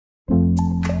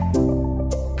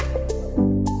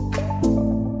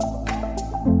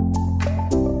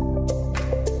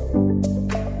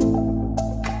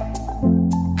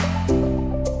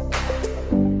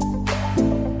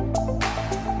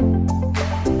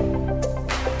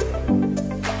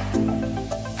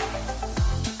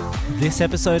This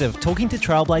episode of Talking to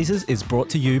Trailblazers is brought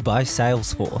to you by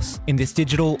Salesforce. In this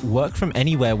digital work from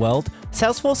anywhere world,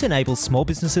 Salesforce enables small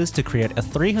businesses to create a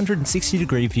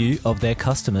 360-degree view of their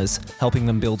customers, helping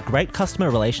them build great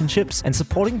customer relationships and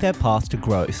supporting their path to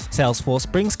growth.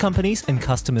 Salesforce brings companies and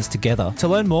customers together. To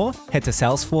learn more, head to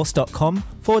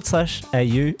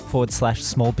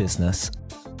salesforce.com/au/small business.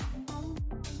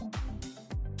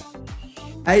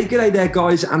 Hey, g'day there,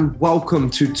 guys, and welcome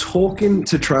to Talking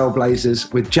to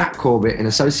Trailblazers with Jack Corbett in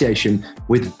association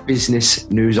with Business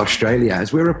News Australia.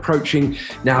 As we're approaching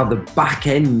now the back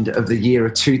end of the year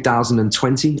of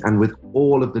 2020, and with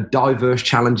all of the diverse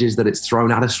challenges that it's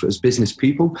thrown at us as business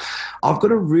people, I've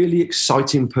got a really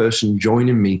exciting person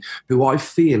joining me who I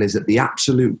feel is at the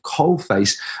absolute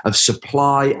coalface of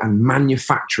supply and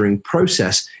manufacturing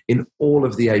process in all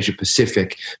of the Asia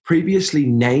Pacific. Previously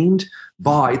named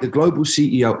by the Global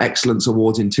CEO Excellence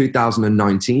Awards in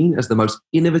 2019 as the most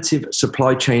innovative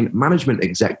supply chain management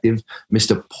executive,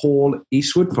 Mr. Paul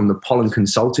Eastwood from the Pollen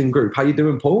Consulting Group. How you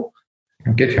doing, Paul?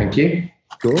 I'm good, thank you.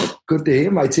 Good to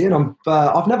hear, matey. And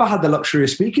I've never had the luxury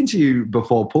of speaking to you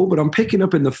before, Paul, but I'm picking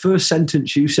up in the first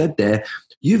sentence you said there,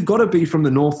 you've got to be from the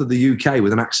north of the UK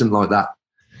with an accent like that.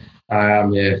 I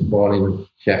am, yeah, born in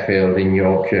Sheffield in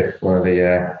Yorkshire, one of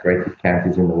the greatest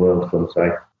counties in the world, some say.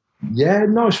 Yeah,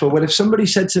 nice. Well, if somebody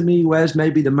said to me, where's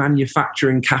maybe the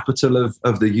manufacturing capital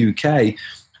of the UK,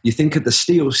 you think of the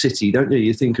Steel City, don't you?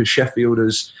 You think of Sheffield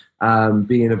as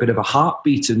being a bit of a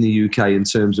heartbeat in the UK in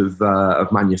terms of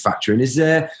manufacturing. Is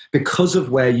there, because of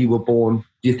where you were born,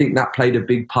 do you think that played a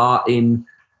big part in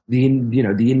the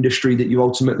industry that you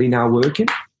ultimately now work in?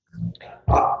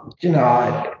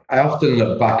 I often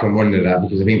look back and wonder that,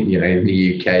 because I think, in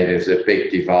the UK, there's a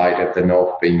big divide of the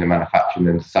north being the manufacturing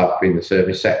and the south being the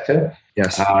service sector.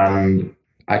 Yes. And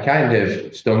I kind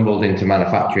of stumbled into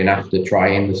manufacturing after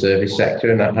trying the service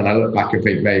sector. And I look back and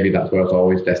think maybe that's where I was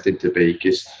always destined to be,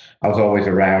 because I was always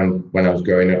around when I was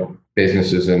growing up,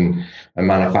 businesses and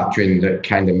manufacturing that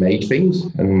kind of made things.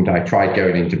 And I tried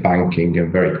going into banking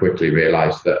and very quickly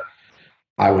realized that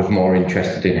I was more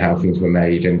interested in how things were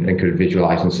made and could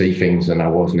visualize and see things than I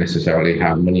was necessarily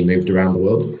how money moved around the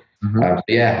world. Mm-hmm. I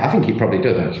think he probably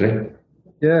does, actually.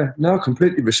 Yeah, no, I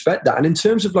completely respect that. And in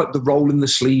terms of like the rolling the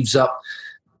sleeves up,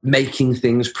 making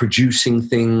things, producing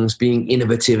things, being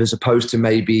innovative as opposed to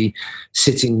maybe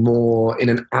sitting more in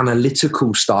an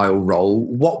analytical style role,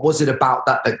 what was it about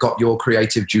that got your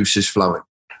creative juices flowing?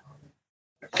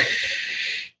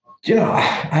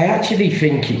 I actually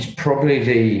think it's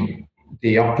probably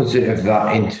the opposite of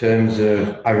that, in terms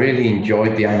of I really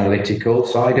enjoyed the analytical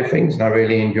side of things, and I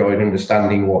really enjoyed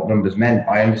understanding what numbers meant.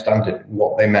 I understood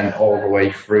what they meant all the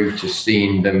way through to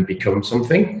seeing them become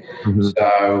something. Mm-hmm.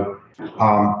 So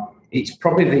it's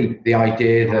probably the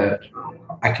idea that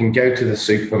I can go to the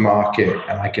supermarket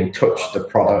and I can touch the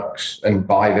products and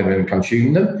buy them and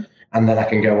consume them. And then I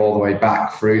can go all the way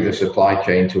back through the supply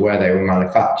chain to where they were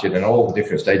manufactured and all the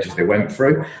different stages they went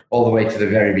through, all the way to the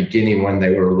very beginning when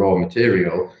they were a raw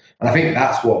material. And I think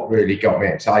that's what really got me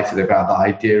excited about the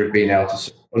idea of being able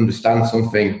to understand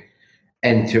something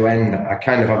end to end. I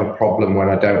kind of have a problem when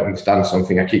I don't understand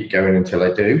something. I keep going until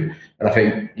I do. And I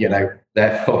think,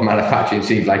 therefore manufacturing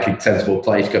seems like a sensible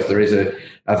place, because there is a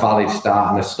valid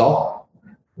start and a stop.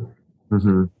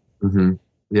 Mm-hmm. Mm-hmm.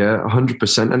 Yeah,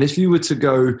 100%. And if you were to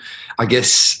go, I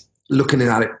guess, looking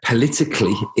at it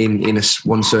politically in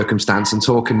one circumstance and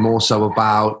talking more so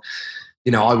about,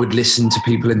 I would listen to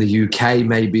people in the UK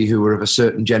maybe who were of a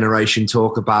certain generation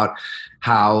talk about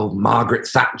how Margaret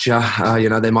Thatcher,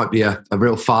 they might be a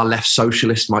real far left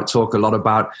socialist, might talk a lot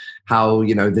about how,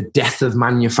 the death of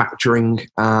manufacturing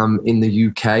in the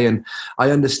UK. And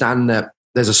I understand that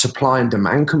there's a supply and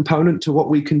demand component to what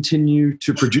we continue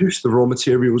to produce, the raw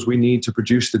materials we need to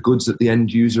produce the goods that the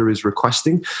end user is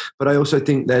requesting. But I also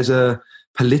think there's a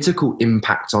political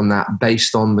impact on that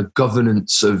based on the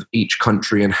governance of each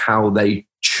country and how they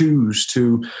choose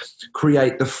to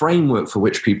create the framework for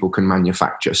which people can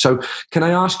manufacture. So can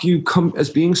I ask you, as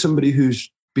being somebody who's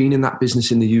been in that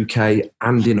business in the UK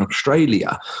and in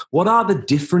Australia, what are the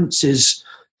differences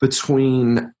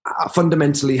between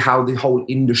fundamentally how the whole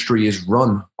industry is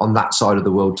run on that side of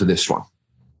the world to this one?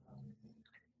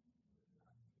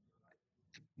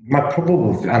 My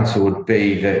probable answer would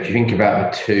be that if you think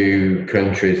about the two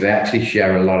countries, they actually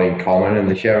share a lot in common, and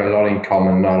they share a lot in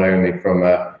common not only from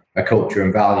a culture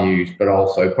and values, but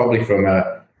also probably from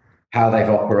how they've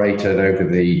operated over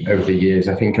the years.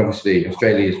 I think obviously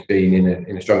Australia's been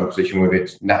in a stronger position with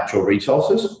its natural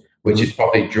resources, which has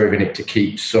probably driven it to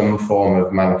keep some form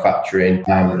of manufacturing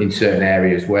in certain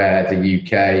areas, where the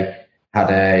UK had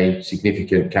a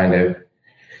significant kind of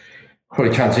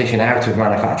probably transition out of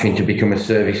manufacturing to become a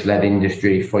service-led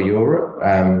industry for Europe,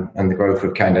 and the growth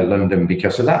of kind of London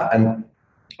because of that. And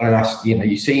that's,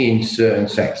 you see in certain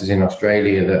sectors in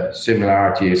Australia that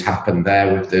similarity has happened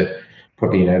there with the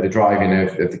driving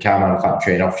of the car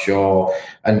manufacturing offshore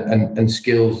and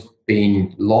skills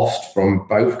being lost from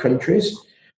both countries.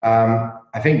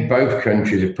 I think both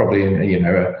countries are probably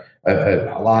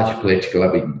a larger political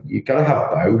level. You've got to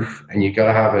have both, and you've got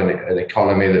to have an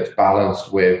economy that's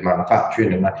balanced with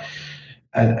manufacturing.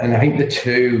 And I think the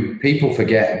two, people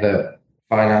forget that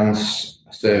finance,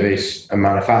 service and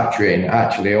manufacturing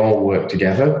actually all work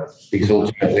together, because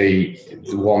ultimately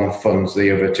the one funds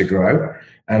the other to grow.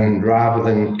 And rather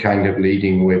than kind of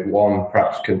leading with one,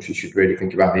 perhaps countries should really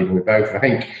think about leading with both. I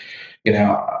think,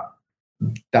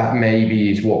 that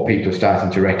maybe is what people are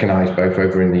starting to recognise, both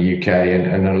over in the UK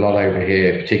and a lot over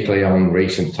here, particularly on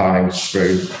recent times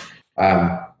through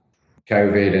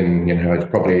COVID. And, it's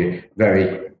probably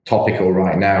very topical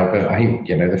right now, but I think,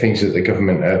 the things that the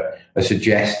government are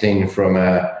suggesting from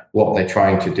what they're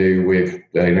trying to do with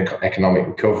the economic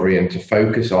recovery and to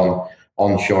focus on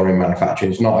onshoring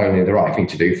manufacturing is not only the right thing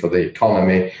to do for the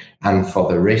economy and for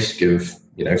the risk of,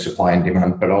 supply and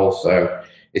demand, but also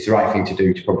it's the right thing to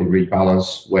do to probably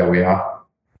rebalance where we are.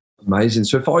 Amazing.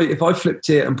 So if I flipped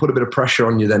it and put a bit of pressure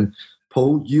on you then,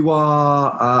 Paul, you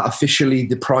are officially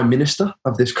the Prime Minister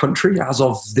of this country as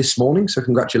of this morning, so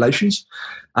congratulations.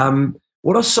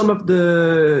 What are some of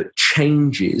the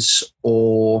changes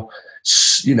or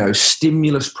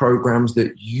stimulus programs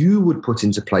that you would put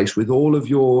into place with all of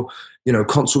your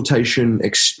consultation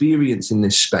experience in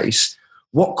this space?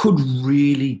 What could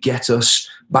really get us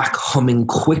back humming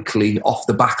quickly off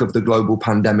the back of the global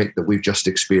pandemic that we've just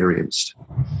experienced?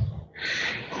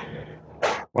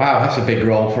 Wow, that's a big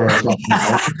role for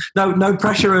us. No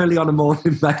pressure early on a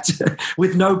morning, mate,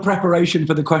 with no preparation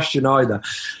for the question either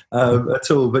at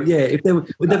all. But yeah,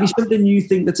 would there be something you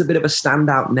think that's a bit of a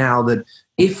standout now, that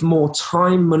if more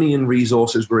time, money and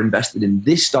resources were invested in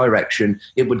this direction,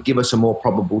 it would give us a more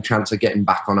probable chance of getting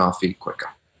back on our feet quicker?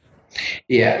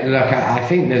 Yeah, look, I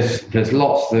think there's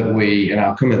lots that and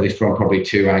I'll come at this from probably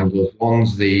two angles.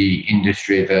 One's the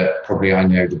industry that probably I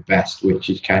know the best, which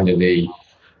is kind of the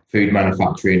food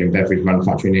manufacturing and beverage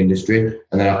manufacturing industry.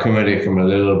 And then I'll come at it from a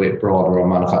little bit broader on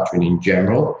manufacturing in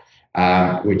general,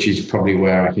 which is probably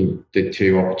where I think the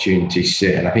two opportunities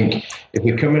sit. And I think if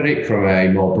we come at it from a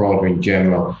more broader in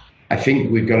general, I think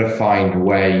we've got to find a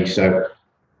way. So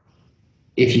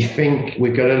if you think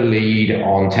we've got to lead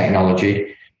on technology,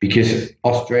 because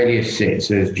Australia sits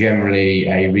as generally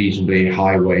a reasonably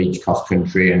high wage cost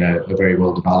country and a very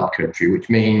well developed country,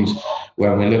 which means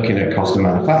when we're looking at cost of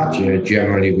manufacture,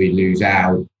 generally we lose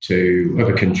out to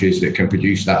other countries that can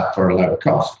produce that for a lower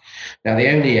cost. Now,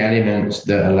 the only elements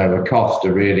that are lower cost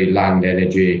are really land,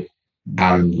 energy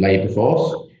and labour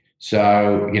force.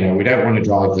 So, we don't want to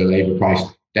drive the labour price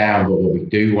down, but what we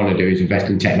do want to do is invest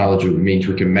in technology, which means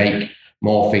we can make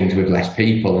more things with less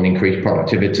people and increase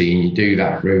productivity, and you do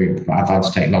that through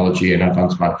advanced technology and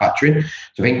advanced manufacturing.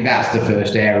 So I think that's the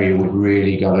first area we've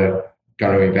really got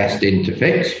to invest in to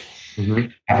fix. Mm-hmm.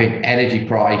 I think energy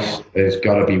price has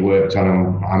got to be worked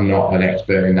on. I'm not an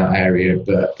expert in that area,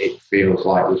 but it feels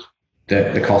like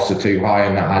the costs are too high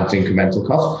and that adds incremental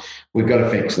costs. We've got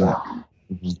to fix that.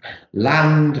 Mm-hmm.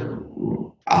 Land,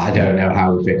 I don't know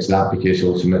how we fix that, because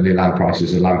ultimately land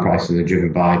prices are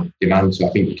driven by demand. So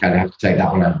I think you kind of have to take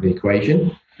that one out of the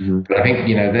equation. Mm-hmm. But I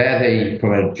think,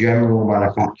 from a general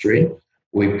manufacturing,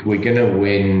 we're going to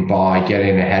win by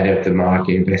getting ahead of the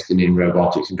market, investing in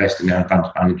robotics, investing in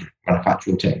advanced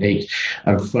manufacturing techniques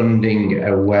and funding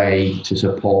a way to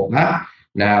support that.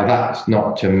 Now, that's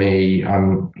not, to me,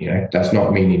 that's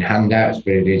not meaning handouts,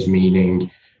 but it is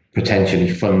meaning potentially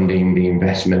funding the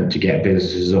investment to get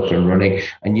businesses up and running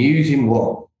and using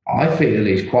what I feel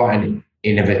is quite an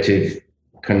innovative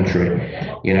country.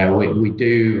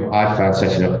 I found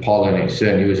setting up Pollen, it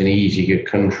certainly was an easy, good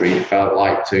country. It felt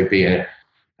like to be an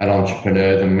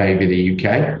entrepreneur than maybe the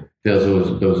UK.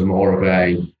 Feels there was more of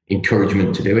a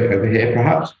encouragement to do it over here,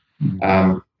 perhaps.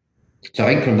 So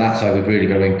I think from that side, we've really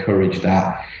got to encourage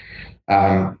that.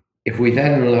 If we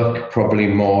then look probably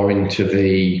more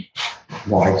into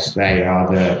what I'd say are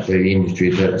the industry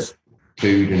that's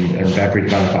food and beverage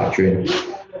manufacturing,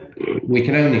 we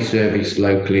can only service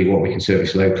locally what we can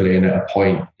service locally, and at a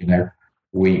point, the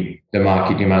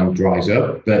market demand dries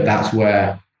up. But that's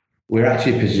where we're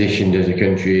actually positioned as a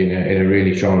country in a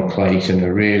really strong place and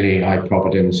a really high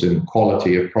provenance and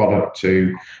quality of product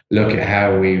to look at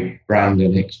how we brand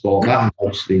and export that.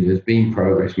 Obviously, there's been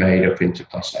progress made up into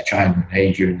places like China and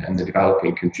Asia and the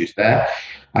developing countries there.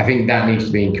 I think that needs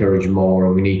to be encouraged more,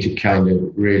 and we need to kind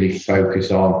of really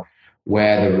focus on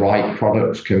where the right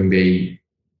products can be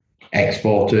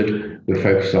exported. We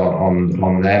focus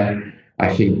on them.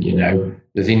 I think,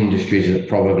 there's industries that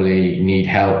probably need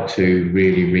help to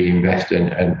really reinvest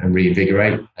and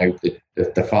reinvigorate.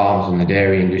 The farms and the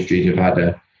dairy industries have had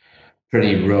a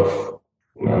pretty rough,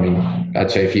 I'd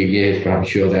say a few years, but I'm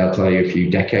sure they'll tell you a few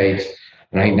decades.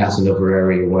 And I think that's another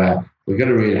area where we've got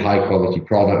a really high quality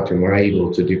product and we're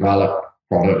able to develop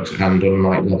products. And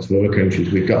unlike lots of other countries,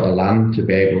 we've got the land to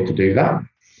be able to do that.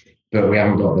 But we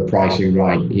haven't got the pricing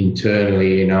right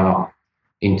internally in our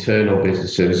internal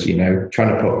businesses.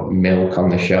 Trying to put milk on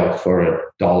the shelf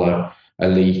for $1 a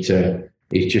litre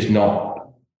is just not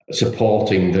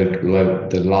supporting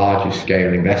the larger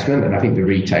scale investment. And I think the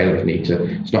retailers need to,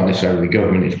 it's not necessarily the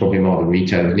government, it's probably more the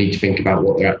retailers need to think about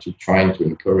what they're actually trying to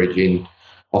encourage in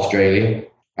Australia.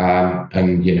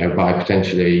 And by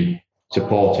potentially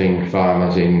supporting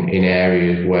farmers in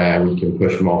areas where we can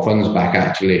push more funds back,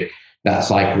 actually that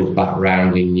cycles back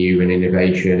round in new and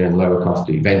innovation and lower cost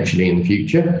eventually in the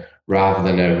future, rather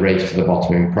than a race to the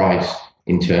bottom in price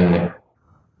internally.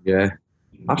 Yeah,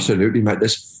 absolutely, mate.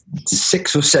 There's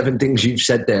 6 or 7 things you've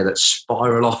said there that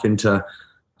spiral off into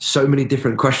so many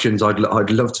different questions I'd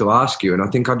love to ask you. And I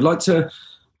think I'd like to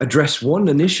address one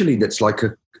initially that's like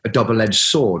a double-edged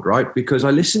sword, right? Because I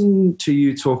listened to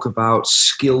you talk about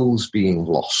skills being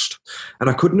lost, and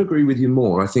I couldn't agree with you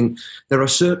more. I think there are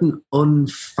certain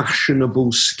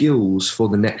unfashionable skills for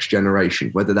the next generation,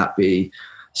 whether that be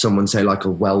someone, say, like a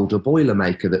welder,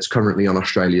 boilermaker that's currently on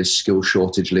Australia's skill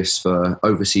shortage list for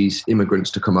overseas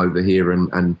immigrants to come over here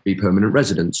and be permanent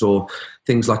residents, or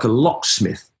things like a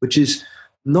locksmith, which is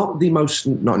not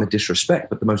in a disrespect,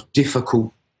 but the most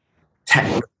difficult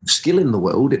technical skill in the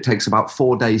world. It takes about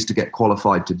 4 days to get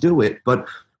qualified to do it, but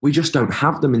we just don't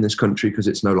have them in this country because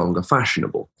it's no longer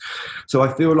fashionable. So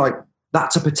I feel like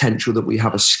that's a potential that we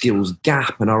have a skills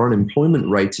gap, and our unemployment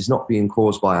rate is not being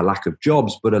caused by a lack of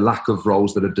jobs, but a lack of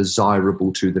roles that are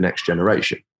desirable to the next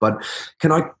generation. But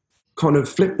can I kind of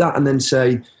flip that and then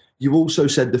say, you also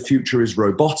said the future is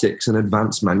robotics and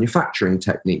advanced manufacturing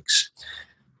techniques.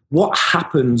 What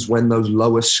happens when those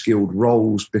lower skilled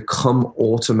roles become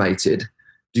automated,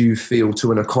 do you feel,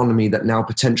 to an economy that now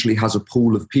potentially has a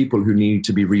pool of people who need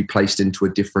to be replaced into a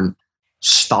different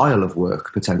style of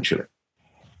work potentially?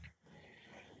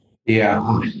 Yeah,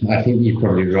 I think you're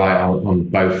probably right on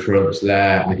both fronts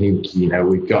there. I think,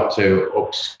 we've got to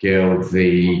upskill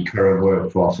the current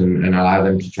workforce and allow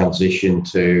them to transition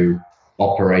to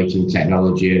operating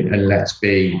technology. And let's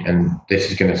be, and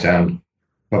this is going to sound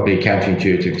probably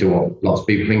counterintuitive to what lots of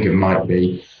people think it might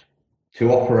be,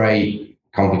 to operate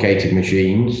complicated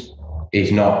machines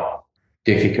is not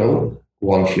difficult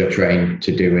once you're trained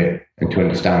to do it and to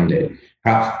understand it.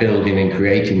 Perhaps building and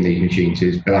creating these machines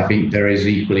is, but I think there is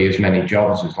equally as many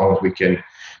jobs as long as we can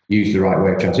use the right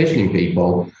way of transitioning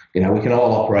people. We can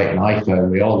all operate an iPhone.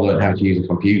 We all learn how to use a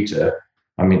computer.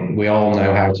 We all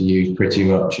know how to use pretty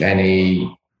much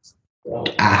any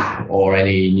app or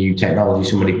any new technology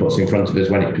somebody puts in front of us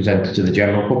when it's presented to the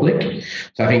general public.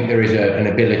 So I think there is an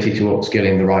ability to upskill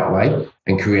in the right way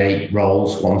and create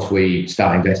roles once we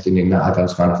start investing in that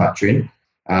advanced manufacturing,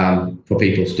 for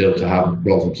people still to have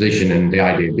roles and position. And the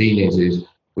idea being is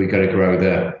we've got to grow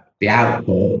the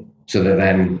output so that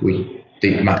then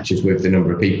it matches with the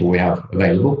number of people we have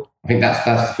available. I think that's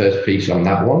the first piece on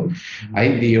that one. I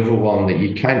think the other one that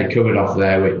you kind of covered off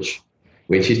there, which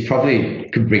is probably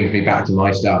brings me back to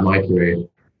my start of my career.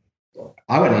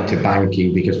 I went into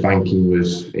banking because banking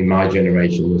was, in my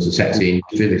generation, was a sexy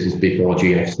industry. This is before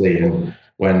GFC, and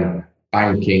when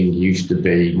banking used to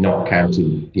be not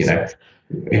counted,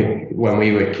 when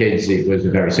we were kids, it was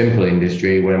a very simple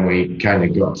industry. When we kind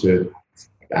of got to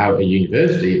out of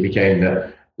university, it became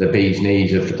the bee's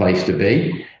knees of the place to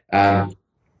be. And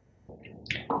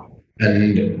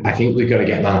I think we've got to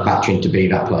get manufacturing to be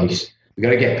that place. We've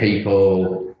got to get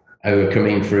people who are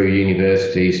coming through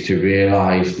universities to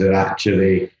realise that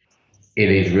actually it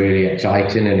is really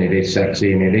exciting and it is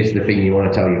sexy and it is the thing you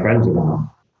want to tell your friends about.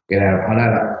 I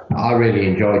know that I really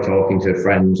enjoy talking to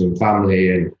friends and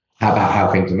family and about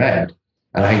how things are made.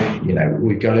 And I think,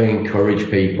 we've got to encourage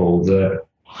people that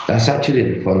that's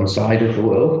actually the fun side of the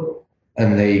world.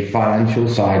 And the financial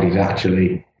side is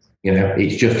actually,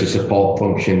 it's just a support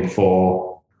function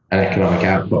for an economic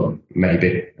output,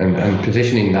 maybe. And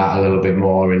positioning that a little bit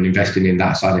more and investing in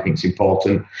that side, I think is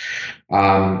important.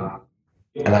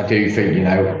 And I do think,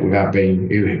 without being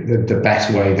the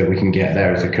best way that we can get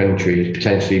there as a country is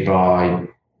potentially by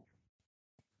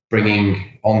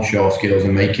bringing onshore skills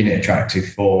and making it attractive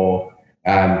for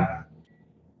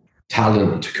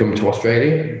talent to come to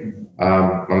Australia.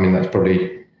 That's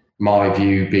probably my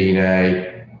view, being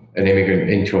an immigrant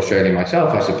into Australia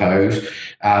myself, I suppose.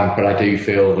 But I do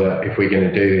feel that if we're going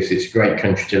to do this, it's a great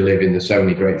country to live in. There's so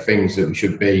many great things that we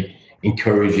should be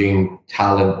encouraging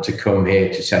talent to come here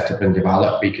to set up and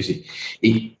develop, because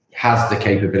it has the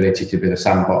capability to be the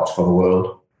sandbox for the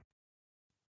world.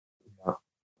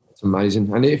 It's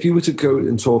amazing. And if you were to go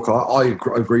and talk, I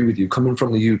agree with you. Coming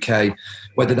from the UK,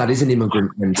 whether that is an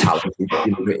immigrant mentality,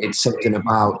 it's something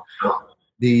about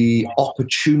the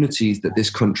opportunities that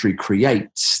this country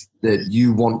creates that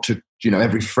you want to,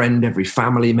 every friend, every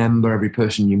family member, every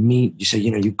person you meet, you say,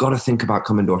 you've got to think about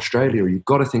coming to Australia, or you've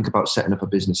got to think about setting up a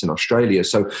business in Australia.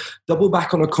 So double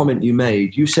back on a comment you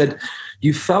made. You said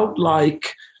you felt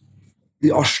like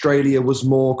the Australia was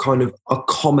more kind of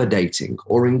accommodating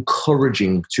or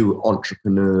encouraging to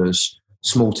entrepreneurs,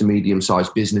 small to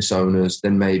medium-sized business owners,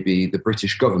 than maybe the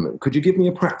British government. Could you give me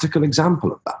a practical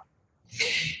example of that?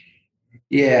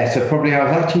 Yeah, so probably I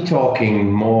was actually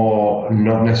talking more,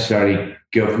 not necessarily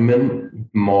government,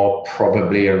 more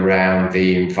probably around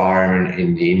the environment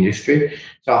in the industry.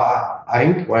 So I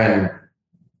think when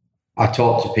I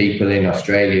talked to people in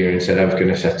Australia and said I was going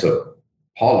to set up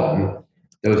Pollen,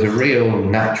 there was a real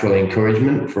natural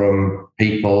encouragement from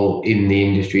people in the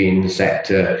industry, in the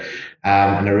sector,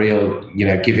 and a real,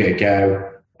 give it a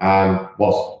go.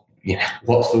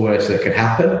 What's the worst that could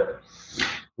happen?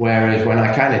 Whereas when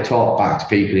I kind of talked back to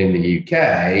people in the UK,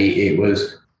 it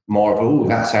was more of,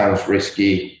 that sounds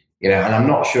risky, and I'm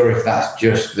not sure if that's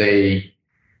just the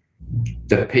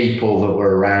people that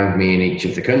were around me in each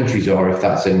of the countries, or if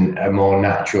that's a more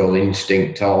natural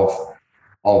instinct of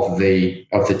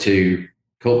the two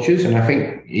cultures. And I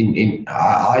think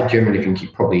I generally think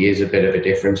it probably is a bit of a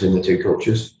difference in the two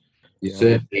cultures. Yeah.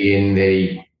 Certainly in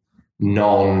the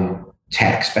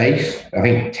non-tech space. I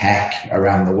think tech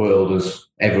around the world, as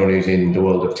everyone who's in the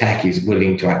world of tech is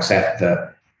willing to accept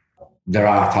that there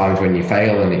are times when you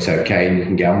fail and it's okay and you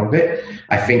can get on with it.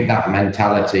 I think that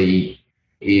mentality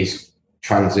is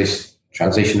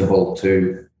transitionable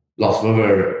to lots of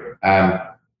other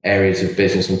areas of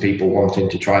business and people wanting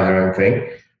to try their own thing.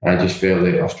 And I just feel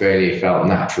that Australia felt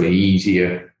naturally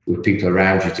easier with people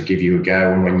around you to give you a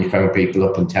go. And when you phone people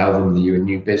up and tell them that you're a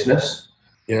new business,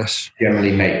 yes,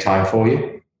 generally make time for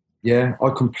you. Yeah, I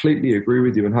completely agree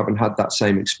with you, and having had that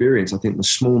same experience, I think the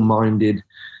small-minded,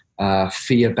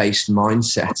 fear-based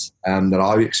mindset that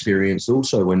I experienced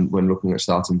also when looking at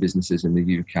starting businesses in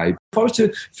the UK. If I was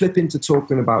to flip into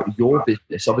talking about your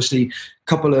business, obviously a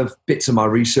couple of bits of my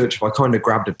research, if I kind of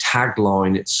grabbed a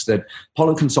tagline, it's that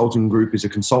Pollen Consulting Group is a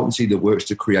consultancy that works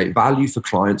to create value for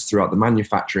clients throughout the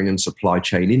manufacturing and supply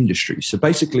chain industry. So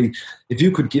basically, if you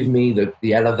could give me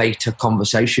the elevator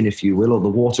conversation, if you will, or the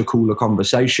water cooler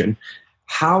conversation,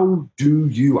 how do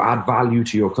you add value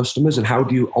to your customers, and how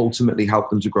do you ultimately help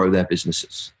them to grow their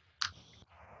businesses?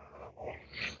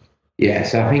 Yeah,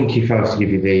 so I think if I was to give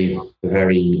you the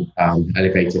very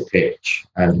elevator pitch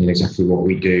and exactly what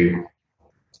we do,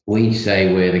 we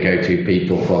say we're the go-to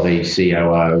people for the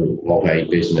COO of a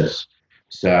business.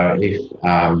 So if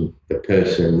the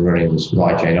person running the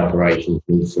supply chain operations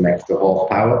needs some extra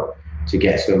horsepower to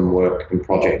get some work and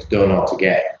projects done, or to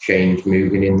get change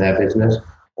moving in their business,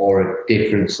 or a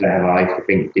different set of eyes to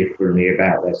think differently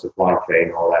about their supply chain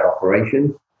or their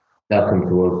operations, they'll come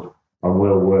to us and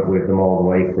we'll work with them all the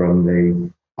way from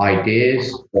the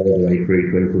ideas all the way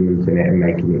through to implementing it and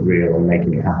making it real and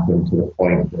making it happen to the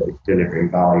point that it's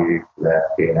delivering value to their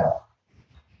P&L.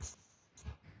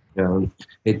 Yeah,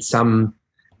 it's and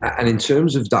in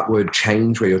terms of that word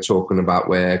change where you're talking about,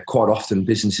 where quite often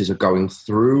businesses are going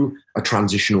through a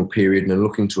transitional period and are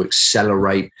looking to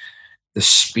accelerate the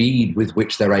speed with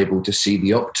which they're able to see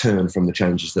the upturn from the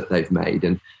changes that they've made.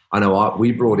 And I know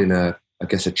we brought in a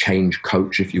change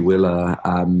coach, if you will, a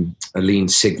Lean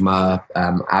Sigma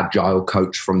agile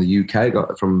coach from the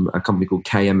UK, from a company called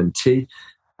KM&T.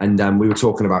 And we were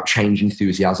talking about change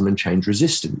enthusiasm and change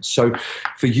resistance. So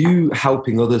for you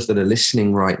helping others that are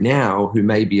listening right now who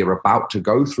maybe are about to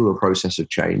go through a process of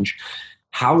change,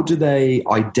 how do they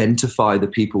identify the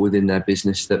people within their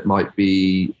business that might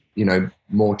be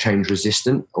more change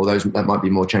resistant, or those that might be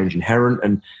more change inherent?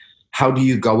 And how do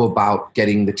you go about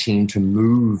getting the team to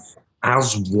move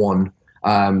as one,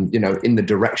 in the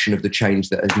direction of the change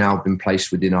that has now been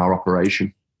placed within our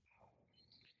operation?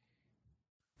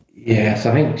 Yes,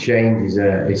 I think change is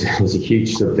a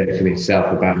huge subject in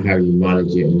itself about how you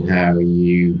manage it and how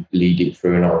you lead it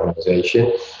through an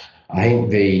organisation. I think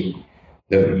we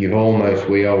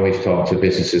always talk to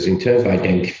businesses in terms of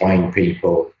identifying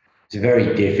people. It's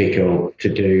very difficult to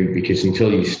do because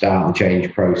until you start the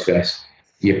change process,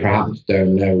 you perhaps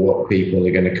don't know what people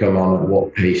are going to come on at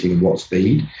what pace and what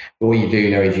speed. But what you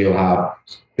do know is you'll have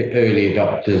early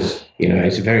adopters.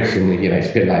 It's very similar. It's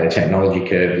a bit like the technology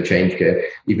curve, the change curve.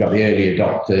 You've got the early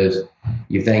adopters.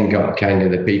 You've then got kind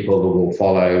of the people that will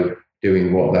follow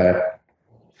doing what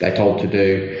they're told to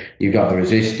do. You've got the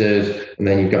resistors, and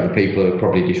then you've got the people who are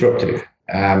probably disruptive,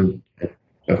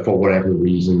 for whatever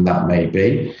reason that may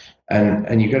be.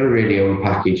 And you've got to really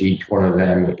unpackage each one of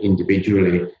them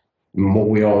individually. And what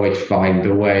we always find,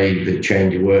 the way that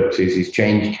change works is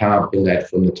change can't be led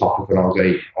from the top of an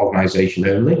organisation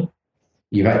only.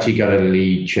 You've actually got to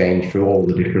lead change through all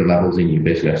the different levels in your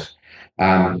business.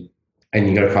 And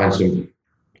you've got to find some,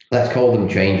 let's call them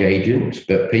change agents,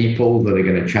 but people that are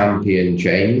going to champion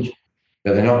change,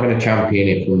 but they're not going to champion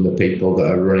it from the people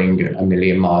that are running a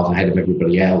million miles ahead of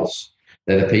everybody else.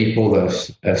 They're the people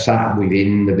that are sat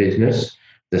within the business,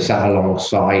 that sat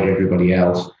alongside everybody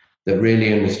else, that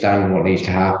really understand what needs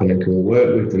to happen and can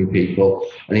work with them people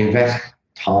and invest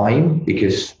time,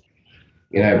 because,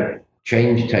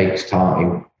 change takes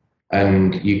time.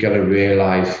 And you've got to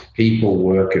realize people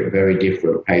work at very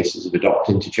different paces of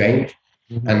adopting to change.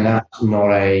 Mm-hmm. And that's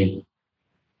not a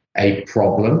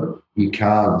problem. You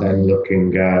can't then look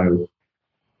and go,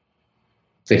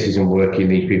 this isn't working,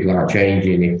 these people aren't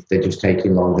changing, if they're just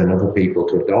taking longer than other people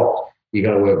to adopt. You've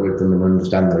got to work with them and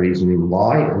understand the reasoning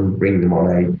why and bring them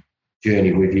on a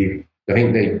journey with you. I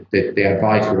think the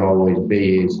advice would always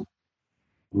be is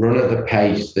run at the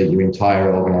pace that your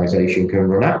entire organisation can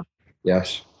run at.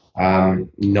 Yes.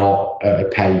 Not at a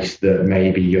pace that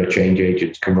maybe your change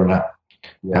agents can run at.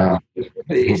 Yeah.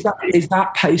 Is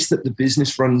that pace that the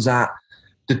business runs at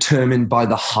determined by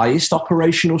the highest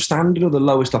operational standard or the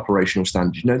lowest operational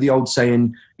standard? The old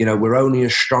saying, we're only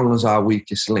as strong as our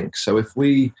weakest link. So if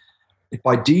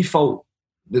by default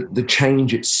the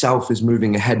change itself is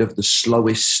moving ahead of the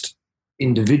slowest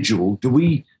individual, do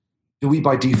we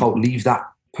by default leave that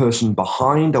person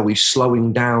behind? Are we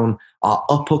slowing down our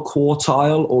upper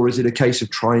quartile, or is it a case of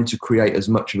trying to create as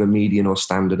much of a median or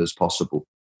standard as possible?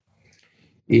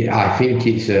 Yeah, I think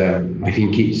it's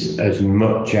as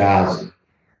much as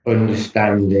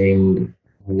understanding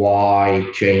why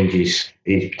change is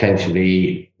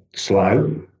potentially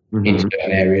slow. Mm-hmm. In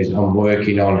certain areas, and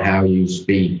working on how you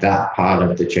speed that part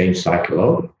of the change cycle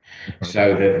up,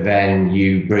 so that then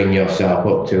you bring yourself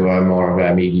up to a more of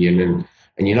a median,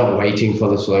 and you're not waiting for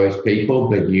the slowest people,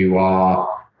 but you are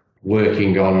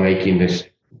working on making the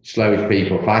slowest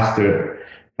people faster,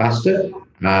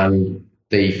 and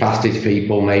the fastest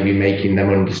people, maybe making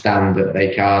them understand that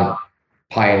they can't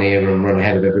pioneer and run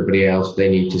ahead of everybody else. They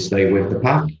need to stay with the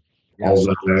pack. Yes.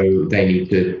 Although they need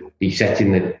to be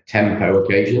setting the tempo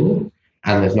occasionally,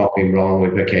 and there's nothing wrong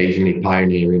with occasionally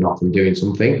pioneering off and doing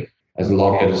something, as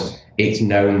long as it's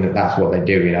known that that's what they're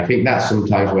doing. I think that's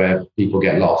sometimes where people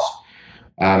get lost.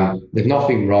 There's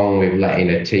nothing wrong with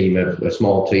letting a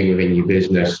small team within your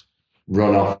business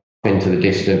run off into the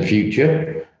distant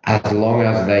future, as long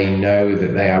as they know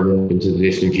that they are running into the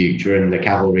distant future and the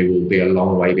cavalry will be a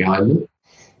long way behind them,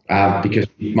 because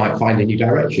you might find a new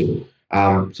direction.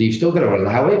 So you've still got to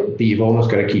allow it, but you've almost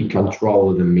got to keep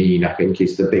control of the mean, I think,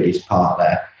 is the biggest part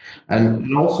there.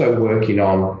 And also working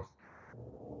on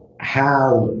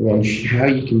how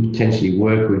you can potentially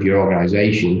work with your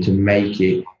organisation to make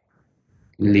it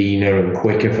leaner and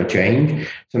quicker for change,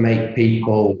 to make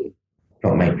people,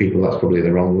 that's probably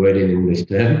the wrong word in this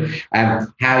term,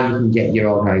 how you can get your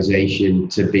organisation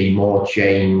to be more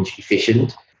change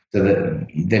efficient, so that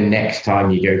the next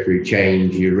time you go through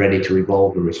change, you're ready to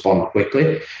evolve and respond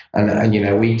quickly.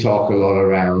 And we talk a lot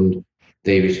around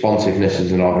the responsiveness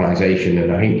as an organisation.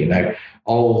 And I think,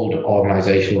 old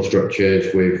organisational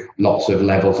structures with lots of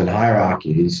levels and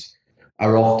hierarchies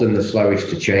are often the slowest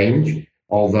to change,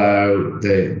 although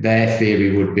their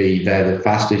theory would be they're the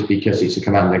fastest because it's a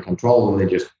command and control, and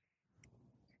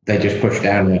they just push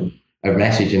down a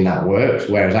message and that works.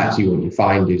 Whereas actually what you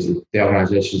find is that the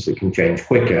organisations that can change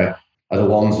quicker are the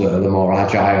ones that are the more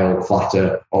agile,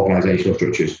 flatter organisational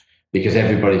structures, because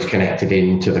everybody's connected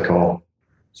into the core.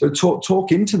 So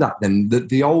talk into that then.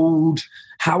 The old,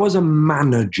 how has a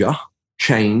manager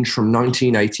changed from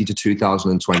 1980 to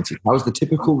 2020? How is the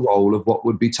typical role of what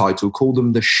would be titled, call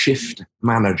them the shift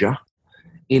manager,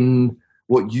 in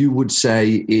what you would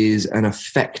say is an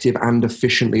effective and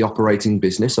efficiently operating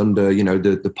business under,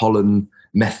 the Pollen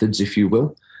methods, if you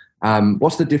will?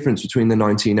 What's the difference between the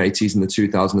 1980s and the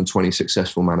 2020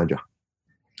 successful manager?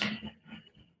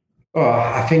 Well,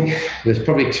 I think there's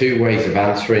probably two ways of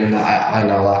answering that, and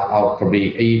I'll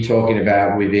probably. Are you talking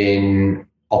about within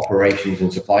operations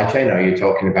and supply chain, or are you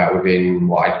talking about within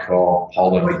what I'd call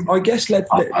Holland? I guess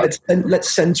let's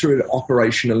center it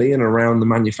operationally and around the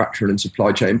manufacturing and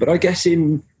supply chain. But I guess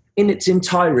in its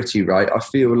entirety, right? I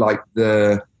feel like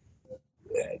the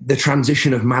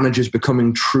transition of managers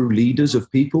becoming true leaders of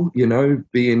people,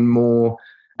 being more,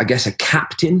 I guess, a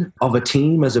captain of a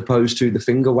team as opposed to the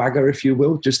finger wagger, if you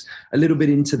will. Just a little bit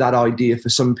into that idea for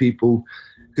some people,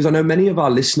 because I know many of our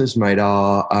listeners, mate,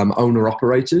 are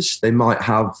owner-operators. They might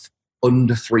have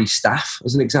under 3 staff,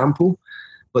 as an example,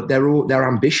 but their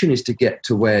ambition is to get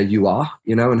to where you are,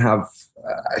 and have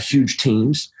huge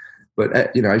teams. But,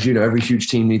 as you know, every huge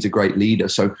team needs a great leader.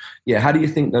 So, yeah, how do you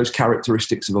think those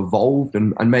characteristics have evolved?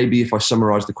 And maybe if I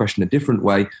summarize the question a different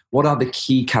way, what are the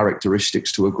key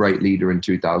characteristics to a great leader in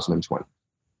 2020?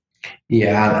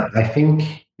 Yeah, I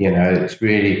think, it's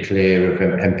really clear of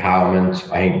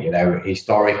empowerment. I think,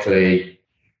 historically,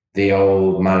 the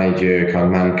old manager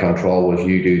command control was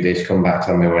you do this, come back,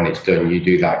 tell me when it's done. You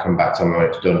do that, come back, tell me when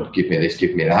it's done. Give me this,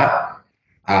 give me that.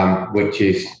 Which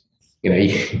is,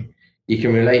 you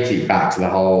can relate it back to the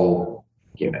whole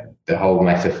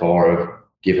metaphor of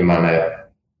give a man a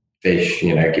fish,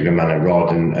 give a man a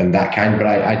rod and that kind. But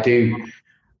I do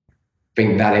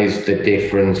think that is the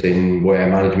difference in where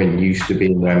management used to be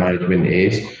and where management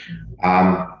is.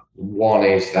 One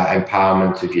is that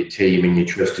empowerment of your team and your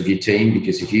trust of your team,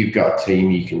 because if you've got a team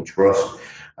you can trust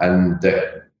and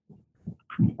that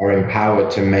are empowered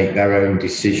to make their own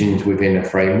decisions within a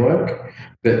framework,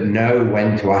 but know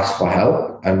when to ask for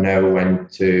help and know when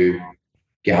to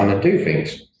get on and do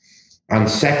things. And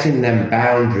setting them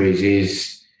boundaries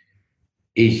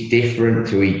is different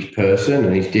to each person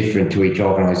and is different to each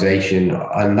organization.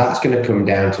 And that's going to come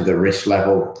down to the risk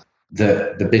level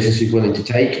that the business is willing to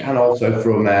take, and also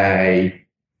from a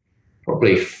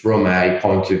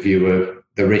point of view of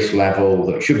the risk level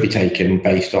that should be taken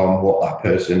based on what that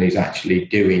person is actually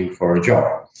doing for a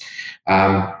job.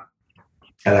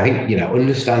 And I think,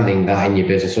 understanding that in your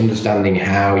business, understanding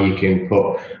how you can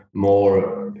put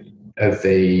more of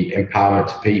the empowerment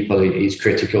to people is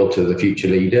critical to the future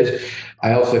leaders.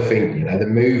 I also think, the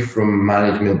move from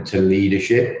management to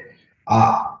leadership,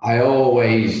 I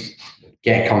always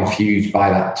get confused by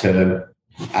that term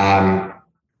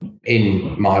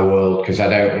in my world, because I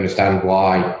don't understand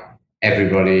why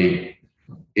everybody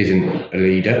isn't a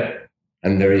leader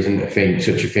and there isn't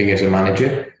such a thing as a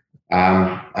manager.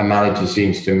 A manager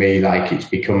seems to me like it's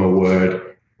become a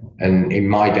word, and in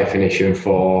my definition,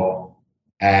 for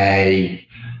a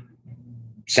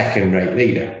second-rate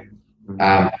leader.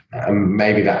 And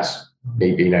maybe that's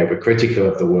me being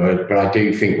overcritical of the word, but I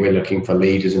do think we're looking for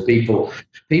leaders, and people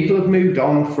have moved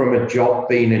on from a job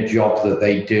being a job that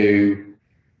they do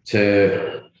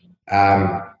to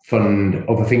fund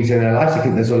other things in their lives. I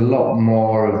think there's a lot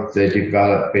more of the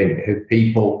developing of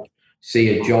people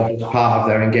see a job as part of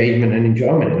their engagement and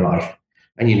enjoyment in life.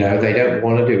 And, they don't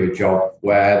want to do a job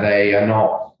where they are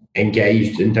not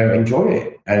engaged and don't enjoy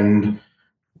it. And,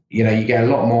 you get a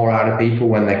lot more out of people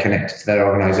when they're connected to their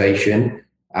organization.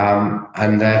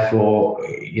 And therefore,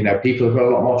 people have got a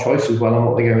lot more choice as well on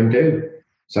what they go and do.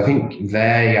 So I think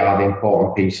they are the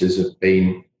important pieces of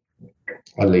being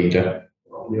a leader.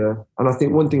 Yeah. And I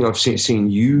think one thing I've seen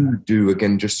you do,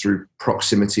 again, just through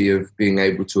proximity of being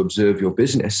able to observe your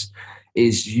business,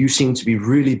 is you seem to be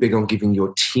really big on giving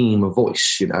your team a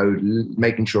voice,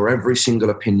 making sure every single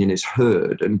opinion is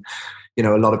heard. And,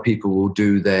 a lot of people will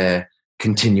do their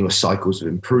continuous cycles of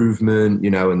improvement,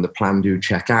 and the plan, do,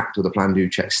 check, act, or the plan, do,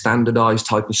 check, standardize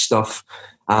type of stuff.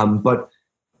 But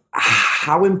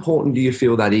how important do you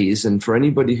feel that is? And for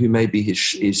anybody who maybe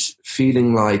is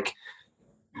feeling like,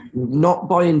 not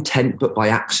by intent, but by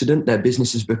accident, their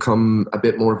business has become a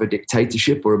bit more of a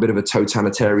dictatorship or a bit of a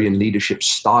totalitarian leadership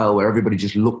style where everybody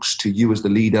just looks to you as the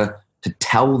leader to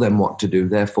tell them what to do,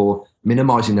 therefore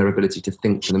minimizing their ability to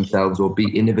think for themselves or be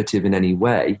innovative in any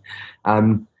way.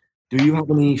 Do you have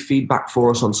any feedback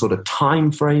for us on sort of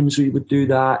time frames we would do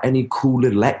that? Any cool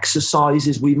little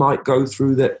exercises we might go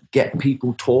through that get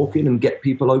people talking and get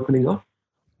people opening up?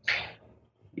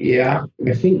 Yeah,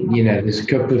 I think, there's a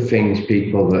couple of things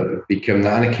people that become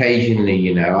that. And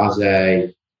occasionally, as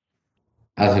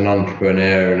an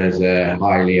entrepreneur and as a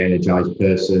highly energized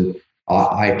person,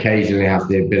 I occasionally have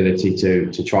the ability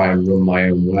to try and run my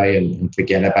own way and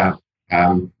forget about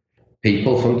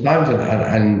people sometimes.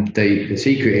 And the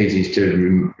secret is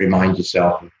to remind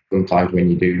yourself sometimes when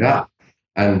you do that.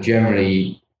 And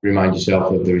generally, remind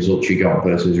yourself of the results you got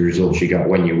versus the results you got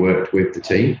when you worked with the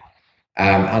team.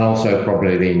 And also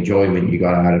probably the enjoyment you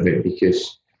got out of it,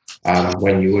 because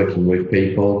when you're working with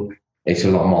people, it's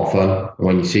a lot more fun.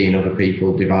 When you're seeing other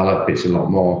people develop, it's a lot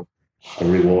more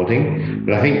rewarding.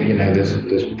 But I think,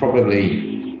 there's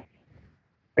probably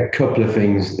a couple of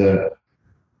things that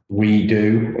we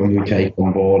do and we take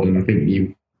on board, and I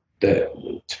think that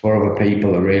for other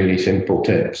people are really simple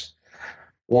tips.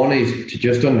 One is to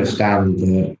just understand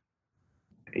that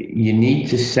you need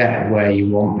to set where you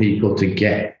want people to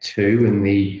get to and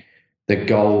the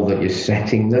goal that you're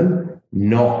setting them,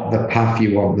 not the path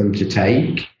you want them to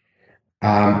take,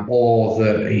 or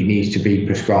that it needs to be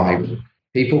prescribed.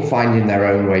 People finding their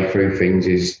own way through things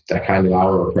is kind of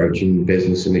our approach in the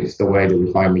business, and it's the way that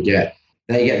we find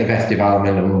they get the best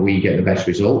development and we get the best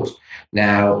results.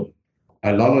 Now,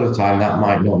 a lot of the time that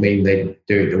might not mean they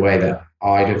do it the way that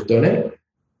I'd have done it,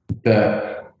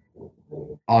 but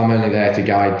I'm only there to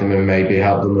guide them and maybe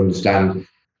help them understand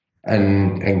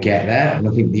and get there. And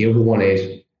I think the other one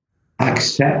is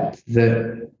accept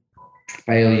that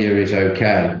failure is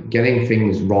okay. Getting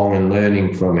things wrong and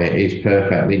learning from it is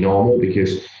perfectly normal,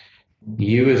 because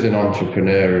you as an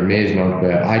entrepreneur and me as an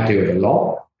entrepreneur, I do it a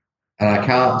lot. And I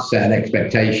can't set an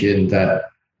expectation that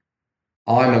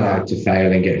I'm allowed to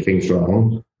fail and get things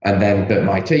wrong, and then that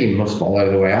my team must follow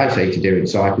the way I say to do it,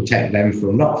 so I protect them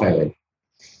from not failing.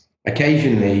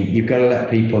 Occasionally, you've got to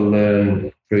let people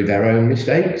learn through their own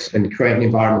mistakes and create an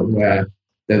environment where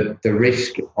the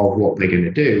risk of what they're going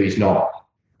to do is not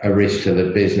a risk to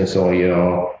the business or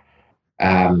your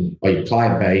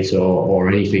client base or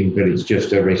anything, but it's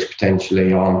just a risk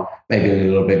potentially on maybe a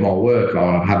little bit more work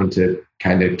or having to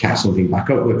kind of catch something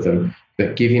back up with them.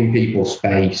 But giving people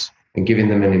space and giving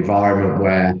them an environment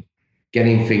where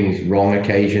getting things wrong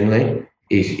occasionally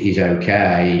is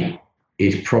okay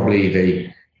is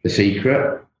probably the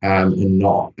secret, and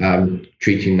not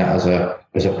treating that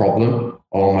as a problem,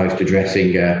 almost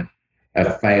addressing a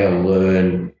fail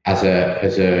learn as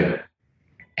a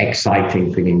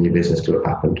exciting thing in your business to have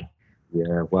happened.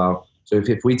 Yeah, well, so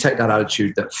if we take that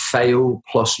attitude that fail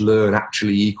plus learn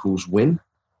actually equals win,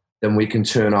 then we can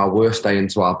turn our worst day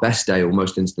into our best day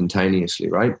almost instantaneously,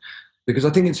 right? Because I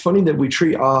think it's funny that we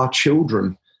treat our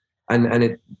children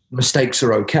and mistakes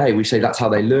are okay. We say that's how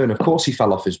they learn. Of course he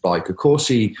fell off his bike. Of course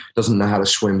he doesn't know how to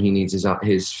swim. He needs his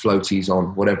floaties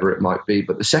on, whatever it might be.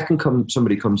 But the second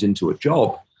somebody comes into a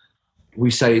job, we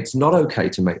say it's not okay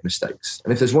to make mistakes.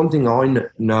 And if there's one thing I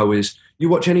know is you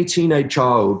watch any teenage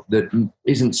child that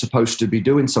isn't supposed to be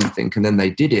doing something and then they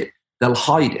did it, they'll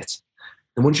hide it.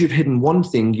 And once you've hidden one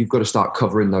thing, you've got to start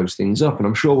covering those things up. And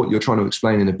I'm sure what you're trying to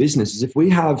explain in a business is if we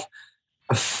have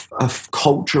a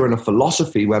culture and a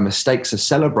philosophy where mistakes are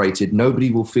celebrated,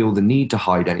 nobody will feel the need to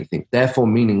hide anything. Therefore,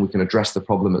 meaning we can address the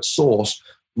problem at source,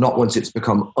 not once it's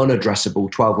become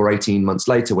unaddressable 12 or 18 months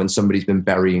later when somebody's been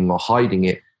burying or hiding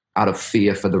it out of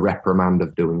fear for the reprimand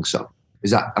of doing so.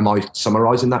 Am I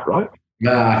summarizing that right?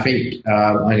 No, I think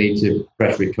I need to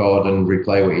press record and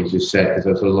replay what you just said, because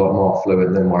it's a lot more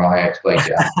fluid than what I explained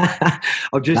it.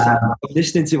 I'm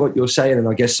listening to what you're saying, and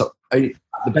I guess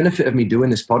the benefit of me doing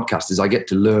this podcast is I get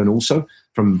to learn also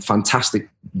from fantastic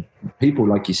people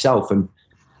like yourself. And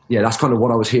yeah, that's kind of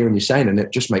what I was hearing you saying, and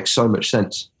it just makes so much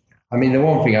sense. I mean, the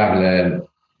one thing I've learned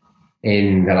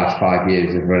in the last 5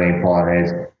 years of running Pollen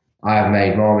is I have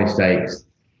made more mistakes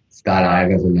than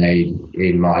I've ever made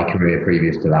in my career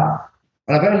previous to that.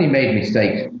 And I've only made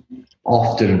mistakes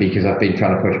often because I've been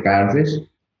trying to push boundaries.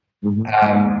 Mm-hmm.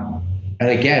 And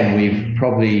again,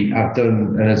 I've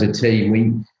done, and as a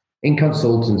team, in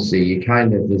consultancy, you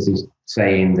kind of, there's this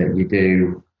saying that you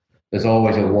do, there's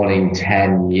always a 1 in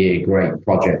 10 year great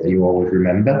project that you always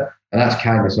remember. And that's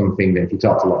kind of something that if you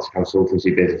talk to lots of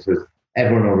consultancy businesses,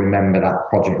 everyone will remember that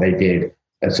project they did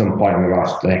at some point in the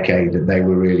last decade that they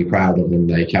were really proud of, and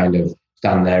they kind of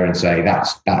stand there and say that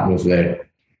was the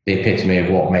epitome of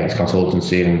what makes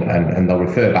consultancy, and they'll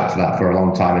refer back to that for a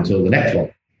long time until the next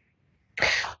one.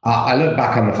 I look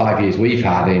back on the 5 years we've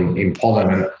had in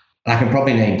Pollen, and I can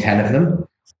probably name 10 of them,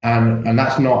 and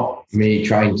that's not me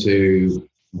trying to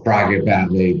brag about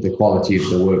the quality of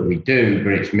the work we do,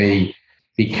 but it's me,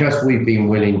 because we've been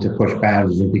willing to push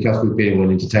boundaries and because we've been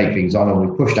willing to take things on, and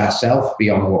we've pushed ourselves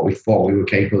beyond what we thought we were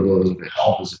capable of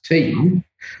as a team,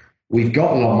 we've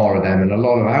got a lot more of them, and a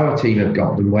lot of our team have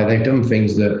got them where they've done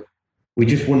things that we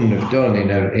just wouldn't have done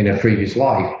in a previous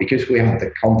life, because we have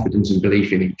the confidence and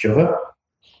belief in each other.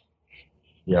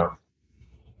 Yeah.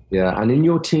 And in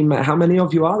your team, how many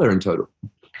of you are there in total?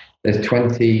 There's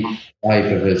 25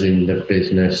 of us in the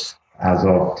business as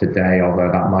of today,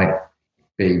 although that might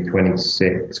be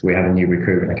 26. We had a new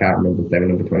recruitment. I can't remember if they were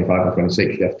number 25 or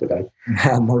 26 yesterday.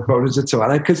 No problems at all.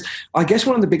 Because I guess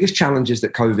one of the biggest challenges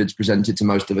that COVID's presented to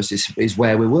most of us is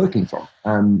where we're working from.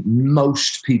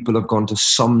 Most people have gone to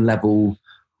some level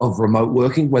of remote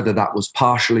working, whether that was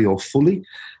partially or fully.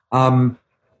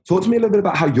 Talk to me a little bit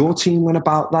about how your team went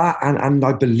about that. And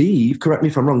I believe, correct me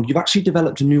if I'm wrong, you've actually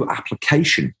developed a new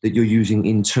application that you're using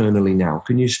internally now.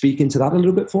 Can you speak into that a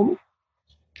little bit for me?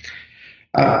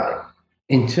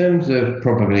 In terms of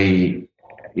probably,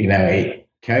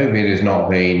 COVID has not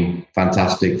been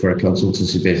fantastic for a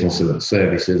consultancy business that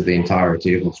services the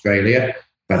entirety of Australia,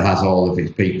 but has all of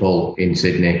its people in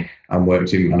Sydney and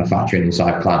works in manufacturing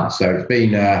inside plants. So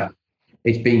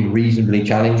it's been reasonably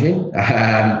challenging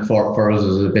for us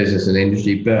as a business and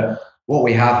industry. But what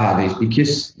we have had is,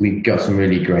 because we've got some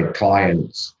really great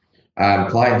clients,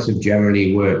 clients have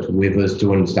generally worked with us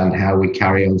to understand how we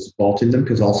carry on supporting them,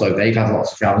 because also they've had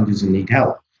lots of challenges and need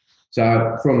help.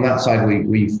 So from that side,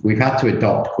 we've had to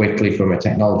adopt quickly from a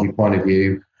technology point of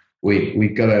view.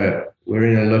 We're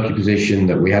in a lucky position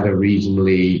that we had a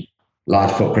reasonably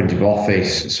large footprint of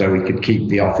office, so we could keep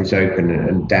the office open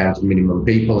and down to minimum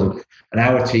people. And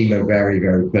our team are very,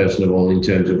 very personable in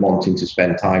terms of wanting to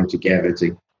spend time together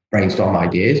to brainstorm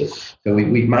ideas. So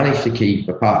we've managed to keep,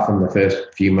 apart from the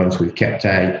first few months, we've kept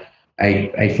a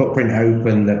footprint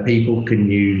open that people can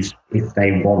use if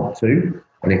they want to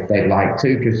and if they'd like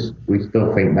to, because we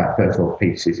still think that personal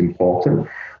piece is important.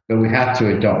 But we've had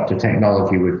to adopt a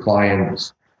technology with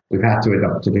clients. We've had to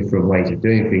adopt a different ways of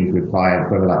doing things with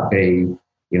clients, whether that be,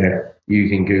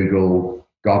 using Google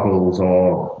goggles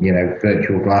or,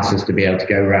 virtual glasses to be able to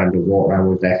go around and walk around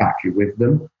with their factory with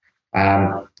them.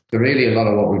 So really a lot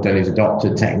of what we've done is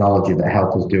adopted technology that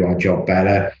help us do our job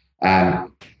better.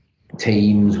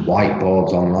 Teams,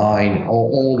 whiteboards online,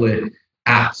 all the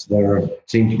apps that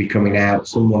seem to be coming out.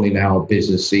 Someone in our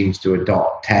business seems to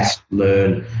adopt, test,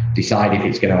 learn, decide if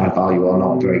it's going to add value or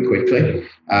not very quickly,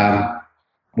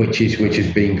 which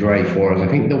has been great for us. I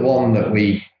think the one that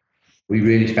we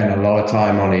really spent a lot of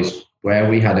time on is where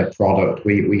we had a product.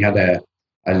 We had a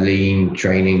lean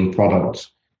training product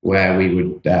where we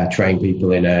would train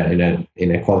people in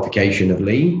a qualification of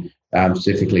lean,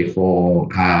 specifically for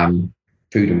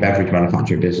food and beverage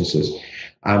manufacturing businesses.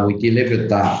 And we delivered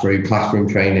that through classroom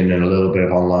training and a little bit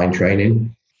of online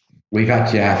training. We've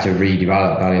actually had to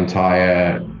redevelop that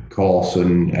entire course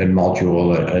and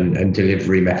module and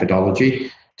delivery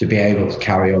methodology to be able to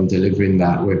carry on delivering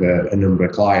that with a number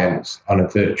of clients on a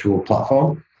virtual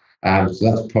platform. So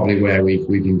that's probably where we've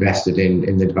invested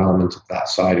in the development of that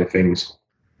side of things.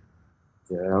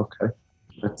 Yeah, okay.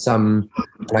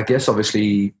 But I guess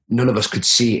obviously none of us could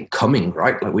see it coming,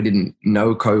 right? Like we didn't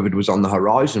know COVID was on the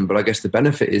horizon, but I guess the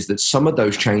benefit is that some of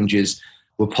those changes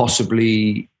were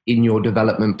possibly in your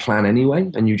development plan anyway,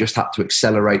 and you just had to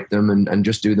accelerate them and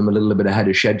just do them a little bit ahead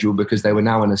of schedule because they were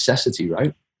now a necessity,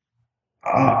 right?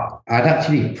 I'd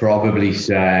actually probably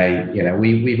say,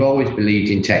 we've always believed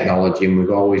in technology, and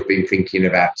we've always been thinking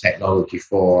about technology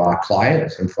for our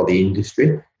clients and for the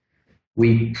industry.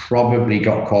 We probably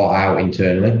got caught out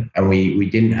internally, and we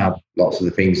didn't have lots of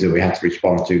the things that we had to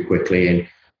respond to quickly, and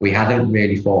we hadn't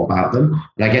really thought about them.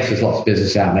 And I guess there's lots of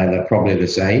business out there that are probably the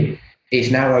same.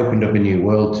 It's now opened up a new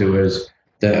world to us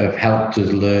that have helped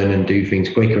us learn and do things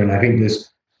quicker. And I think there's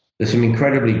some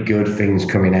incredibly good things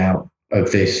coming out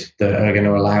of this that are going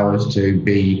to allow us to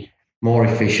be more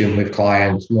efficient with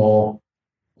clients, more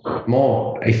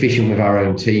efficient with our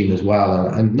own team as well.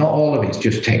 And not all of it's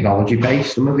just technology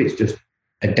based. Some of it's just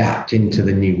adapting to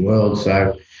the new world.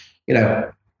 So,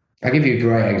 I'll give you a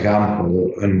great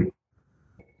example. And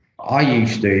I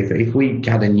used to, if we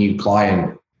had a new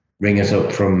client ring us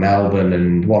up from Melbourne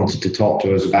and wanted to talk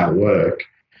to us about work,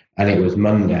 and it was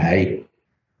Monday,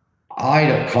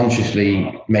 I'd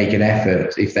consciously make an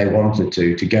effort, if they wanted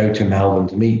to go to Melbourne,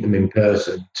 to meet them in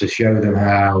person, to show them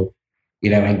how,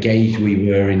 engaged we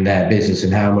were in their business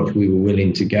and how much we were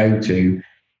willing to go to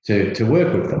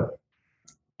work with them.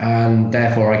 And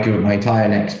therefore, I give up my entire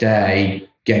next day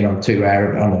getting on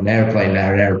an airplane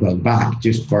there, an airplane back,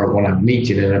 just for a one-hour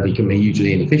meeting, and I become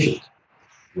hugely inefficient.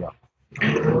 Yeah.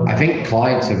 I think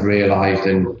clients have realised,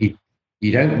 and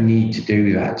you don't need to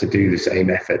do that to do the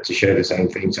same effort, to show the same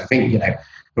things. I think,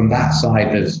 from that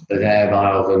side, there's air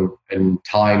miles and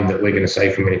time that we're going to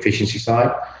save from an efficiency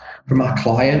side. From our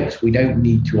clients, we don't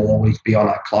need to always be on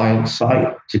our client's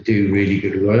site to do really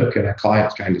good work, and our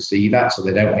clients kind of see that, so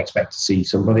they don't expect to see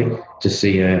somebody to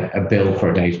see a bill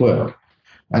for a day's work.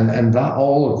 And that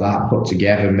all of that put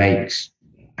together makes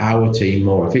our team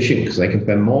more efficient because they can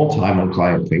spend more time on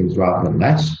client things rather than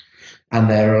less. and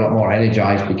they're a lot more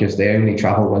energized because they only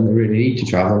travel when they really need to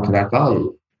travel and can add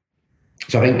value.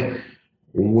 So I think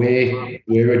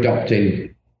we're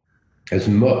adopting as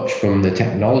much from the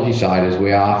technology side as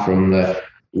we are from the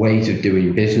ways of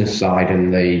doing business side.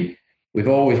 And we've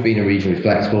always been a reasonably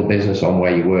flexible business on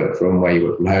where you work from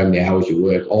home, the hours you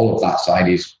work. All of that side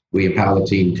is we empower the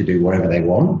team to do whatever they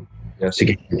want to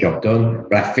get the job done.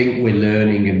 But I think we're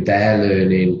learning, and they're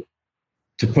learning,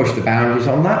 to push the boundaries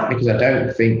on that, because I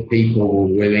don't think people were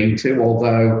willing to,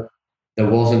 although there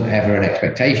wasn't ever an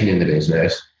expectation in the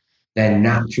business, then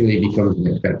naturally becomes an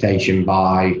expectation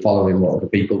by following what other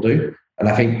people do. And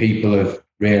I think people have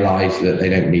realised that they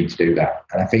don't need to do that.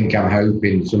 And I think I'm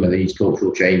hoping some of these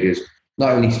cultural changes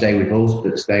not only stay with us,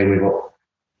 but stay with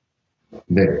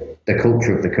the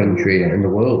culture of the country and the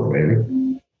world,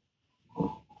 really.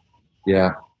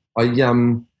 Yeah.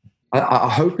 I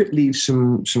hope it leaves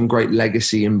some great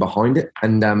legacy in behind it.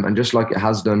 And just like it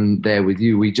has done there with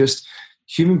you,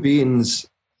 human beings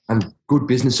and good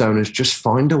business owners just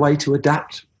find a way to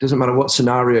adapt. Doesn't matter what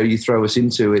scenario you throw us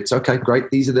into. It's okay,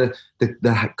 great. These are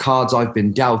the cards I've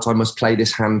been dealt. I must play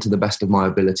this hand to the best of my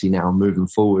ability now moving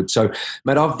forward. So,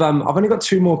 mate, I've only got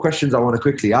two more questions I want to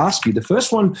quickly ask you. The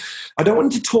first one, I don't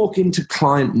want to talk into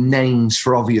client names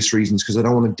for obvious reasons, because I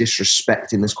don't want to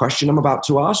disrespect in this question I'm about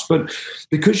to ask. But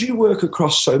because you work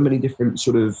across so many different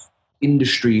sort of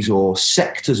industries or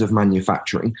sectors of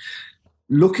manufacturing,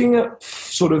 looking at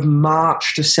sort of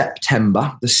March to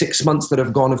September, the 6 months that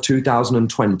have gone of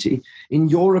 2020, in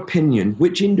your opinion,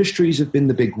 which industries have been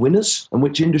the big winners and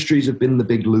which industries have been the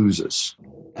big losers?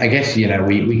 I guess,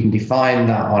 we can define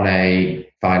that on a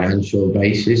financial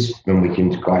basis, and we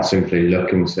can quite simply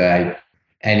look and say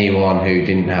anyone who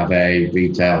didn't have a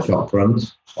retail shop front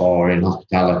or in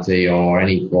hospitality or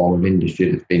any form of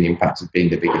industry that's been impacted being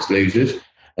the biggest losers,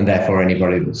 and therefore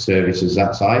anybody that services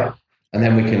that side. And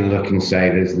then we can look and say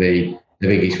there's the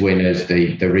biggest winners,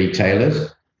 the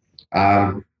retailers,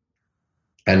 and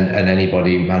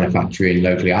anybody manufacturing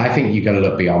locally. I think you've got to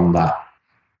look beyond that.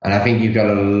 And I think you've got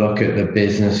to look at the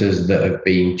businesses that have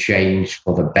been changed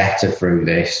for the better through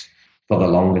this for the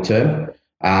longer term.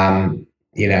 I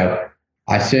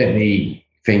certainly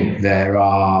think there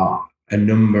are a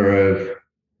number of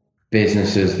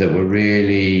businesses that were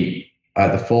really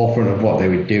at the forefront of what they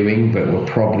were doing, but were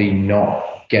probably not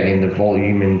getting the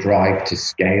volume and drive to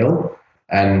scale,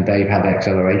 and they've had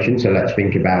acceleration. So let's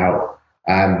think about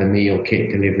the meal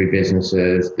kit delivery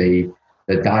businesses, the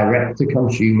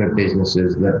direct-to-consumer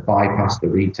businesses that bypass the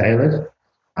retailers.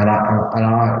 And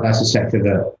I that's a sector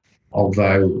that,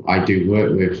 although I do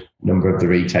work with a number of the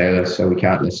retailers, so we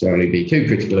can't necessarily be too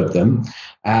critical of them,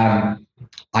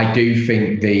 I do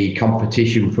think the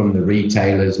competition from the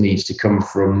retailers needs to come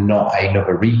from not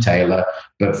another retailer,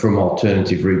 but from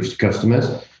alternative routes to customers.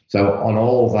 So on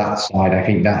all that side, I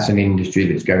think that's an industry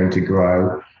that's going to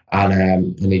grow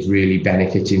and is really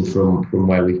benefiting from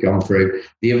where we've gone through.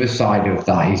 The other side of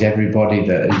that is everybody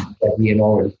that is ready and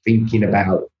already thinking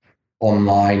about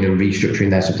online and restructuring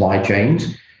their supply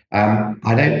chains.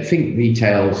 I don't think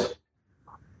retail's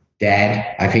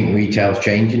dead. I think retail's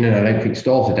changing, and I don't think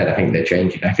stores are dead. I think they're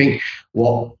changing. I think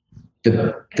what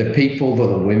the people that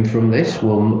will win from this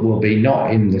will be not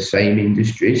in the same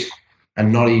industries,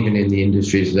 and not even in the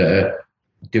industries that are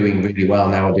doing really well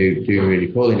now or doing really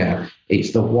poorly now.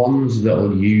 It's the ones that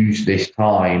will use this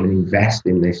time and invest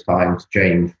in this time to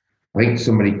change. I think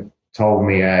somebody told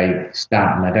me a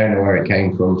stat, and I don't know where it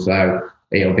came from, so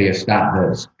it'll be a stat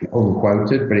that's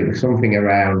unquoted, but it was something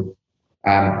around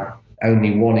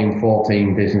only 1 in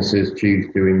 14 businesses choose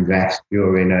to invest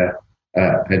during a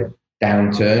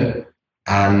downturn.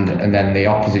 And then the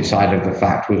opposite side of the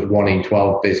fact was 1 in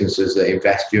 12 businesses that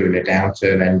invest during a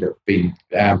downturn end up being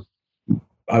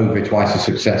over twice as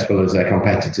successful as their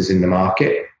competitors in the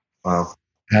market. Wow.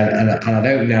 And I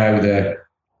don't know the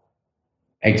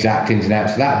exact ins and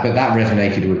outs of that, but that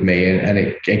resonated with me, and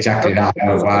it exactly that.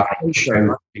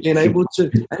 Being able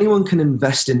to, anyone can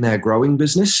invest in their growing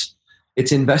business.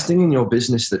 It's investing in your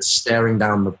business that's staring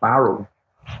down the barrel,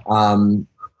 and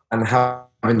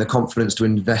having the confidence to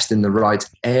invest in the right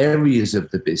areas of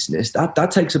the business.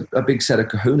 That takes a big set of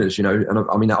kahunas, and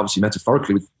I mean, obviously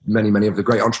metaphorically with many of the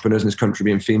great entrepreneurs in this country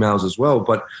being females as well,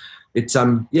 but it's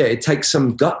it takes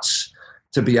some guts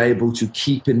to be able to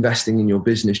keep investing in your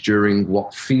business during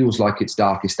what feels like its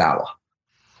darkest hour.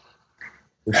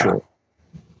 For sure.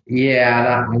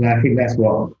 Yeah, and I think that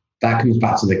comes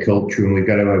back to the culture, and we've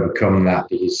got to overcome that,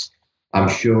 because I'm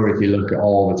sure if you look at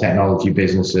all the technology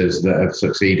businesses that have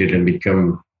succeeded and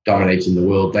become dominating the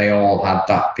world, they all had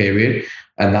that period,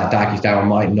 and that darkest hour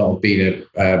might not have been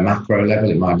a macro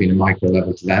level, it might have been a micro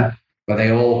level to them. but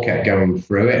they all kept going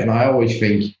through it. And I always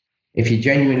think if you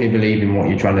genuinely believe in what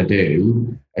you're trying to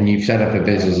do and you've set up a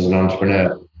business as an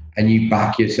entrepreneur and you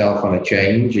back yourself on a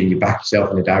change and you back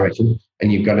yourself in a direction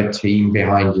and you've got a team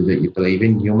behind you that you believe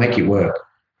in, you'll make it work.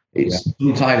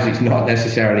 Sometimes it's not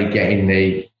necessarily getting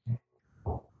the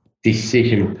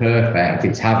decision perfect,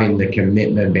 it's having the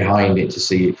commitment behind it to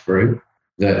see it through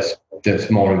that's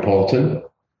more important.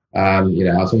 I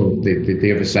think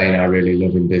the other saying I really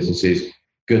love in business is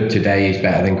good today is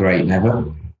better than great never.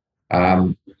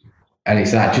 And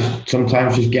it's that just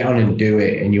sometimes just get on and do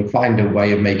it and you'll find a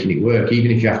way of making it work,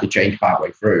 even if you have to change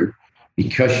partway through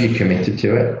because you're committed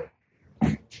to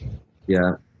it.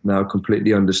 Yeah. No, I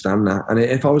completely understand that. And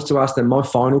if I was to ask them my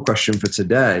final question for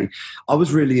today, I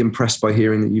was really impressed by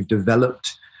hearing that you've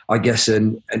developed, I guess,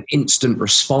 an instant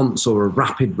response or a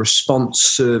rapid response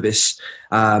service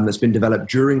that's been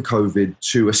developed during COVID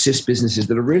to assist businesses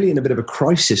that are really in a bit of a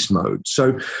crisis mode.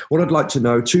 So what I'd like to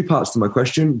know, two parts to my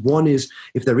question. One is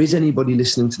if there is anybody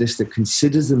listening to this that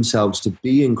considers themselves to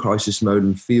be in crisis mode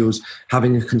and feels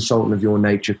having a consultant of your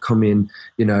nature come in,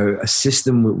 assist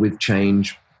them with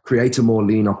change, create a more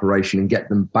lean operation and get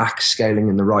them back scaling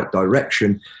in the right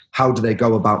direction, how do they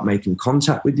go about making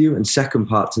contact with you? And second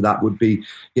part to that would be,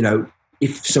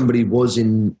 if somebody was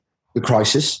in the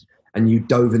crisis and you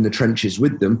dove in the trenches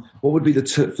with them, what would be the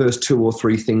first 2 or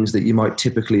 3 things that you might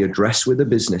typically address with a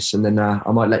business? And then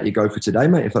I might let you go for today,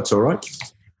 mate, if that's all right.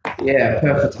 Yeah,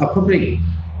 perfect. I'll probably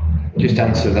just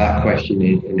answer that question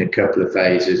in a couple of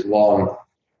phases. One,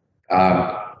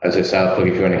 as a sales plug,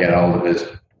 if you want to get hold of us,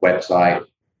 website,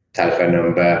 telephone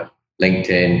number,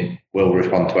 LinkedIn, we'll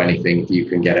respond to anything. You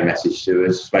can get a message to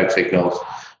us, smoke signals,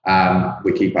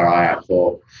 we keep our eye out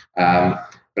for.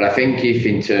 But I think if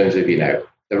in terms of,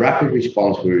 the rapid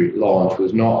response we launched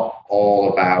was not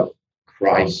all about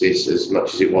crisis as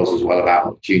much as it was as well about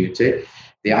opportunity.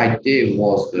 The idea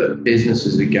was that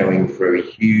businesses are going through a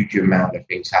huge amount of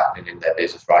things happening in their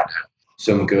business right now.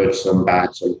 Some good, some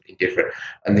bad, some indifferent.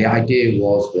 And the idea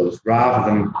was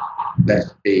rather than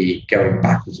let's be going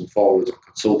backwards and forwards on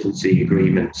consultancy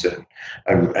agreements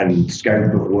and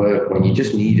scope of work when you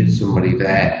just needed somebody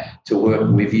there to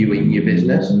work with you in your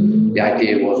business. The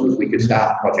idea was we could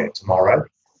start a project tomorrow.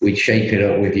 We'd shape it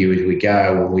up with you as we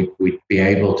go and we'd be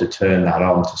able to turn that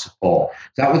on to support.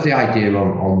 So that was the idea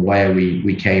on where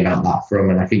we came at that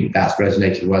from. And I think that's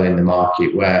resonated well in the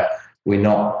market where we're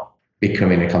not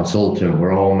becoming a consultant,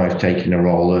 we're almost taking a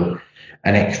role of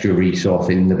an extra resource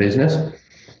in the business.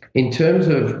 In terms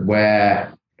of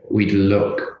where we'd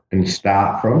look and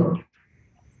start from,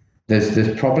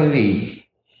 there's probably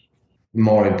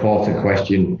more important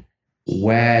question,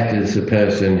 where does the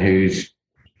person who's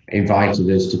invited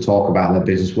us to talk about their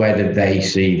business, where did they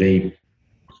see the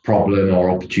problem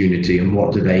or opportunity and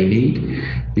what do they need?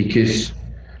 Because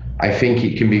I think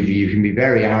you can be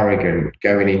very arrogant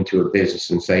going into a business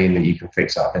and saying that you can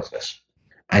fix that business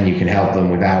and you can help them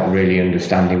without really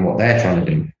understanding what they're trying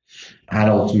to do and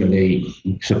ultimately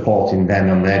supporting them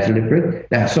on their delivery.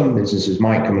 Now, some businesses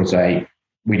might come and say,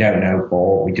 we don't know,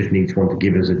 Paul, we just need someone to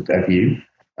give us a view.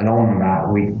 And on that,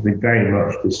 we very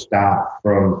much just start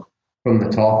from the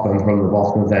top and from the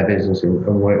bottom of their business and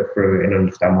work through it and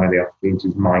understand where the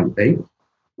opportunities might be.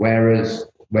 Whereas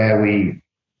where we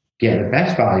get the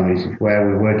best value is where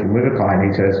we're working with a client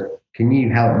who says, can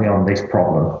you help me on this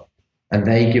problem? And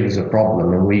they give us a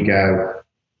problem and we go,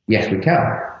 yes, we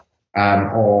can.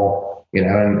 And we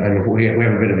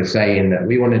have a bit of a saying that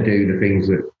we want to do the things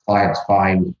that clients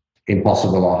find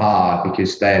impossible or hard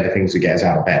because they're the things that get us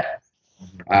out of bed.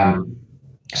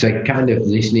 So kind of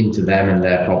listening to them and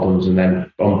their problems and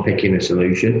then unpicking a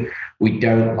solution. We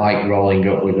don't like rolling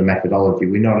up with a methodology.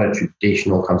 We're not a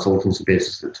traditional consultancy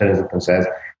business that turns up and says,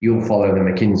 you'll follow the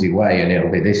McKinsey way and it'll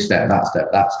be this step, that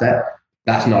step, that step.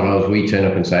 That's not us. We turn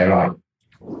up and say, right,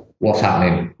 what's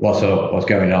happening? What's up? What's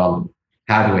going on?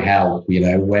 How do we help?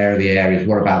 Where are the areas?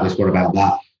 What about this? What about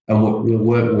that? And we'll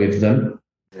work with them.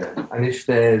 Yeah. And if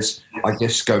there's, I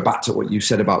guess, go back to what you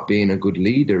said about being a good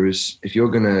leader, is if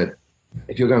you're going to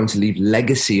leave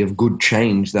legacy of good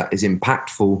change that is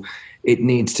impactful, it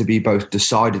needs to be both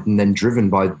decided and then driven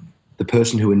by the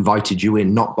person who invited you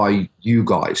in, not by you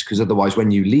guys. Because otherwise,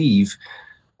 when you leave,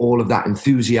 all of that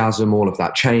enthusiasm, all of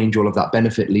that change, all of that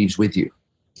benefit leaves with you.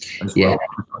 Yeah,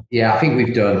 I think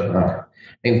we've done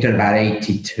about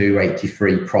 82,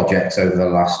 83 projects over the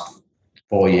last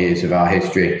 4 years of our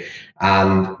history.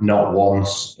 And not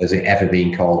once has it ever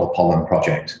been called a pollen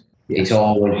project. It's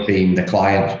always been the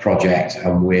client's project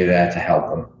and we're there to help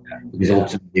them. Because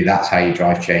ultimately that's how you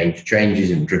drive change. Change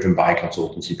isn't driven by a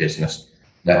consultancy business.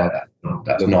 That's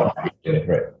not how you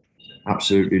deliver it.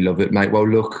 Absolutely love it, mate. Well,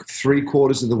 look,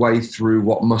 3/4 of the way through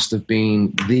what must have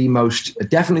been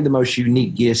definitely the most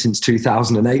unique year since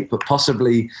 2008, but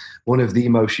possibly one of the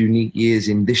most unique years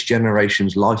in this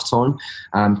generation's lifetime.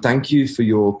 Thank you for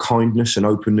your kindness and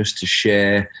openness to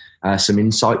share some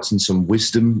insights and some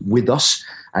wisdom with us.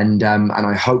 And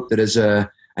I hope that as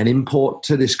an import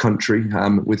to this country,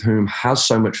 with whom has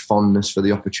so much fondness for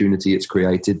the opportunity it's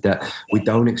created, that we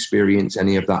don't experience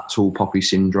any of that tall poppy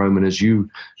syndrome. And as you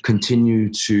continue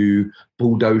to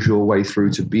bulldoze your way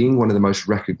through to being one of the most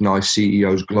recognized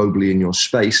CEOs globally in your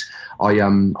space, I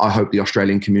hope the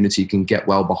Australian community can get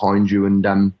well behind you, and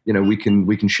we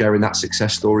can share in that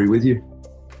success story with you.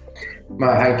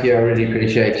 Matt, thank you. I really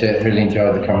appreciate it. Really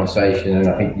enjoyed the conversation, and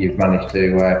I think you've managed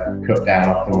to cut down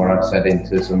often what I've said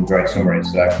into some great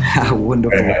summaries. So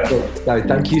wonderful. No,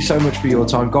 thank you so much for your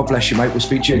time. God bless you, mate. We'll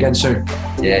speak to you again soon.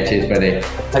 Yeah, cheers, buddy.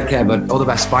 Take care, bud. All the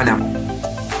best. Bye now.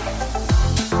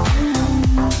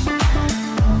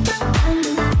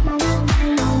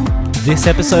 This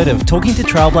episode of Talking to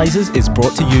Trailblazers is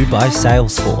brought to you by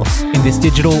Salesforce. In this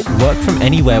digital work from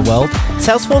anywhere world,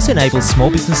 Salesforce enables small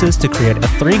businesses to create a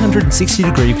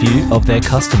 360-degree view of their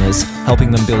customers, helping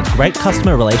them build great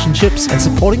customer relationships and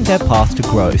supporting their path to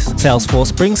growth.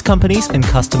 Salesforce brings companies and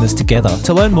customers together.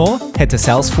 To learn more, head to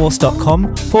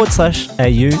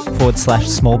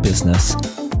salesforce.com/au/small business.